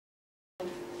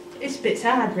It's a bit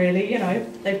sad, really, you know.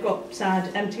 They've got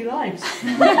sad, empty lives.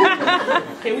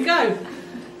 Here we go.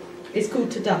 It's called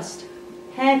To Dust.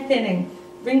 Hair thinning,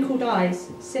 wrinkled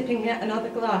eyes, sipping yet another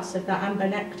glass of that amber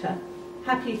nectar,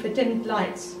 happy for dimmed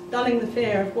lights, dulling the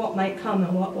fear of what might come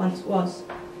and what once was.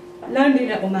 Lonely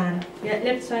little man, yet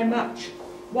lived so much.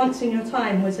 Once in your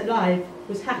time was alive,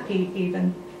 was happy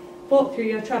even. Fought through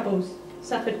your troubles,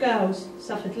 suffered girls,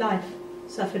 suffered life,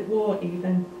 suffered war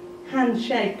even. Hands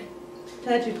shake,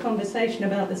 turgid conversation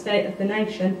about the state of the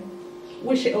nation.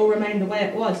 Wish it all remained the way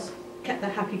it was, kept the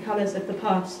happy colours of the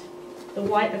past. The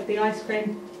white of the ice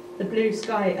cream, the blue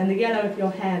sky and the yellow of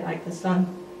your hair like the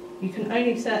sun. You can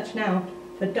only search now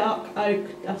for dark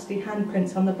oak, dusty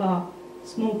handprints on the bar,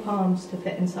 small palms to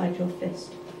fit inside your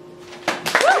fist.